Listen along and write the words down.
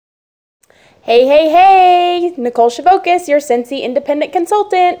Hey, hey, hey! Nicole Shavokis, your Scentsy independent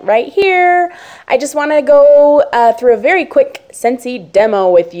consultant, right here. I just want to go through a very quick Scentsy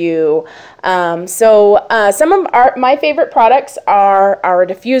demo with you. Some of my favorite products are our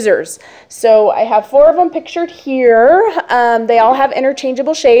diffusers. So I have 4 of them pictured here. They all have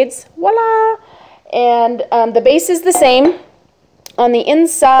interchangeable shades. Voila! And the base is the same. On the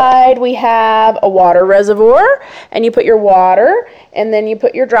inside, we have a water reservoir, and you put your water, and then you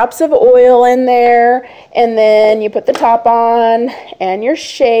put your drops of oil in there, and then you put the top on, and your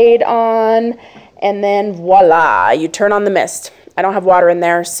shade on, and then voila, you turn on the mist. I don't have water in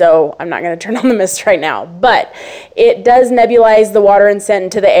there, so I'm not going to turn on the mist right now, but it does nebulize the water and scent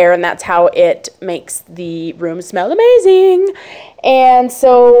into the air, and that's how it makes the room smell amazing. And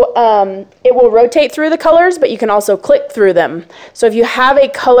so it will rotate through the colors, but you can also click through them. So if you have a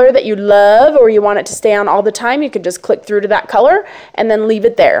color that you love or you want it to stay on all the time, you can just click through to that color and then leave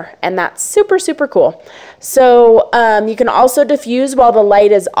it there. And that's super, super cool. So you can also diffuse while the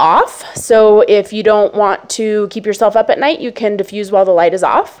light is off. So if you don't want to keep yourself up at night, you can diffuse while the light is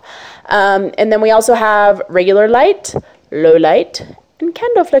off. And then we also have regular light, low light, and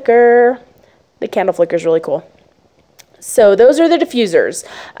candle flicker. The candle flicker is really cool. So those are the diffusers.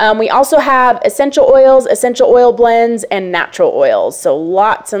 We also have essential oils, essential oil blends, and natural oils. So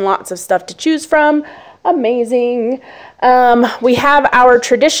lots and lots of stuff to choose from. Amazing. We have our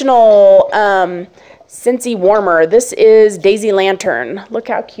traditional Scentsy warmer. This is Daisy Lantern. Look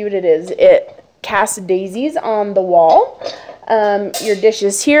how cute it is. It casts daisies on the wall. Your dish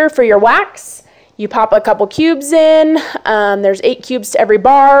is here for your wax. You pop a couple cubes in. There's 8 cubes to every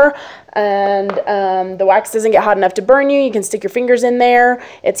bar. And the wax doesn't get hot enough to burn you. You can stick your fingers in there.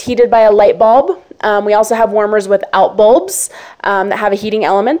 It's heated by a light bulb. We also have warmers without bulbs that have a heating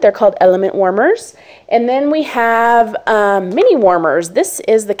element. They're called element warmers. And then we have mini warmers. This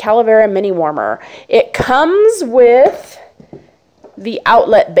is the Calavera mini warmer. It comes with the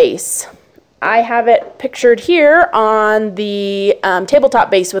outlet base. I have it pictured here on the tabletop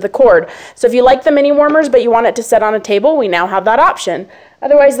base with a cord. So if you like the mini warmers but you want it to set on a table, we now have that option.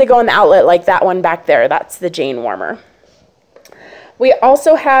 Otherwise, they go in the outlet like that one back there. That's the Jane warmer. We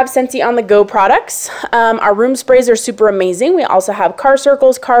also have Scentsy on the go products. Our room sprays are super amazing. We also have car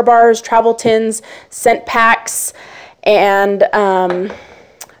circles, car bars, travel tins, scent packs, and I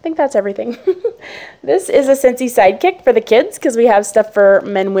think that's everything. This is a Scentsy Sidekick for the kids because we have stuff for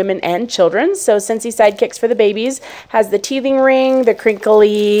men, women, and children. So Scentsy Sidekicks for the babies has the teething ring, the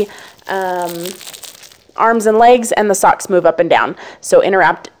crinkly arms and legs, and the socks move up and down. So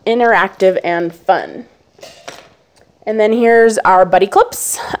interactive and fun. And then here's our buddy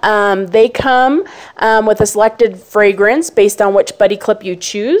clips. They come with a selected fragrance based on which buddy clip you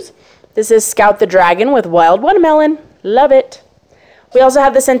choose. This is Scout the Dragon with Wild Watermelon. Love it. We also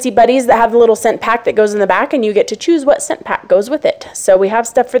have the Scentsy Buddies that have the little scent pack that goes in the back, and you get to choose what scent pack goes with it. So we have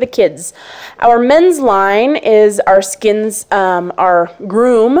stuff for the kids. Our men's line is our Skins, our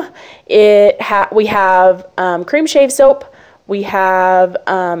Groom. We have cream shave soap. We have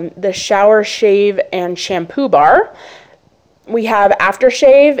the shower shave and shampoo bar. We have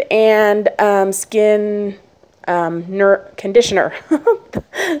aftershave and skin conditioner,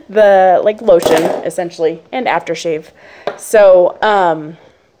 the like lotion essentially, and aftershave. So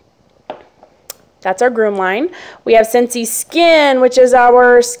that's our Groom line. We have Scentsy Skin, which is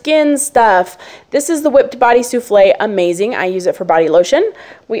our skin stuff. This is the whipped body souffle, amazing. I use it for body lotion.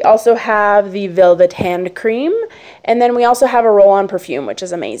 We also have the velvet hand cream, and then we also have a roll-on perfume, which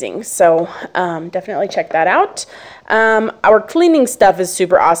is amazing. So definitely check that out. Our cleaning stuff is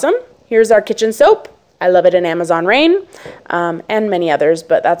super awesome. Here's our kitchen soap. I love it in Amazon Rain, and many others,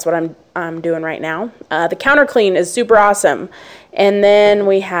 but that's what I'm doing right now. The counter clean is super awesome. And then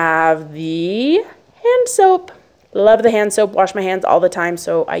we have the hand soap. Love the hand soap, wash my hands all the time,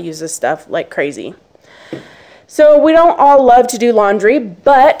 so I use this stuff like crazy. So we don't all love to do laundry,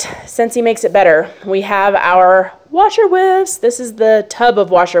 but Scentsy makes it better. We have our washer whiffs. This is the tub of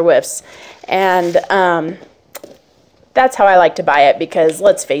washer whiffs. And that's how I like to buy it because,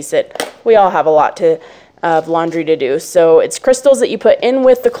 let's face it, we all have a lot of laundry to do. So it's crystals that you put in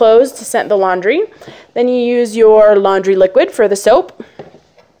with the clothes to scent the laundry. Then you use your laundry liquid for the soap.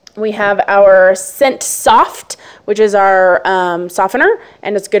 We have our Scent Soft, which is our softener,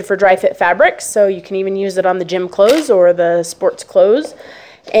 and it's good for dry fit fabrics. So you can even use it on the gym clothes or the sports clothes.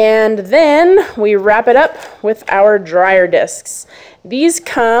 And then we wrap it up with our dryer discs. These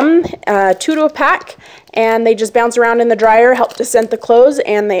come 2 to a pack, and they just bounce around in the dryer, help to scent the clothes,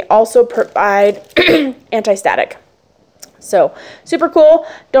 and they also provide anti-static. So super cool.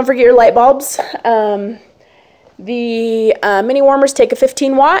 Don't forget your light bulbs. The mini warmers take a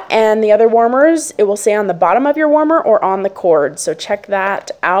 15 watt, and the other warmers, it will say on the bottom of your warmer or on the cord. So check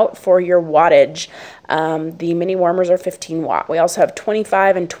that out for your wattage. The mini warmers are 15 watt. We also have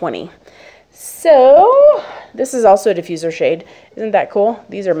 25 and 20. So this is also a diffuser shade. Isn't that cool?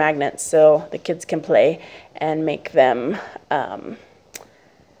 These are magnets, so the kids can play and make them a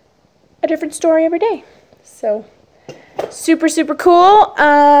different story every day. So super, super cool.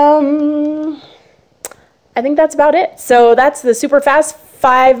 I think that's about it. So that's the super fast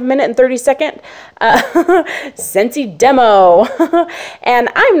 5-minute and 30-second Scentsy demo. And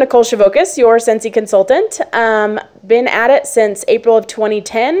I'm Nicole Chavokas, your Scentsy consultant. Been at it since April of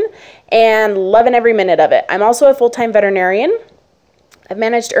 2010 and loving every minute of it. I'm also a full-time veterinarian. I've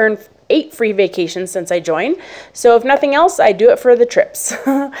managed to earn 8 free vacations since I joined. So if nothing else, I do it for the trips.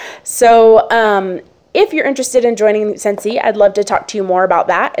 So if you're interested in joining Scentsy, I'd love to talk to you more about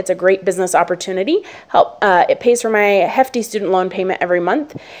that. It's a great business opportunity. It pays for my hefty student loan payment every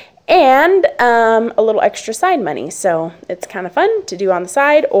month and a little extra side money. So it's kind of fun to do on the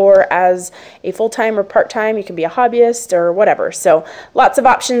side or as a full-time or part-time. You can be a hobbyist or whatever. So lots of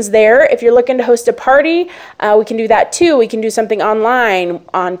options there. If you're looking to host a party, we can do that too. We can do something online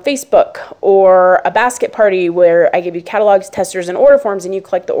on Facebook or a basket party where I give you catalogs, testers, and order forms and you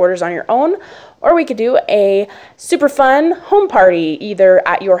collect the orders on your own. Or we could do a super fun home party, either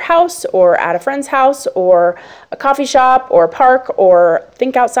at your house or at a friend's house or a coffee shop or a park, or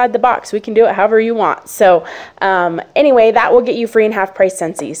think outside the box. We can do it however you want. So anyway, that will get you free and half price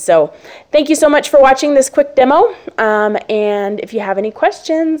Scentsy. So thank you so much for watching this quick demo. And if you have any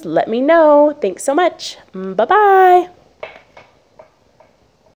questions, let me know. Thanks so much. Bye-bye.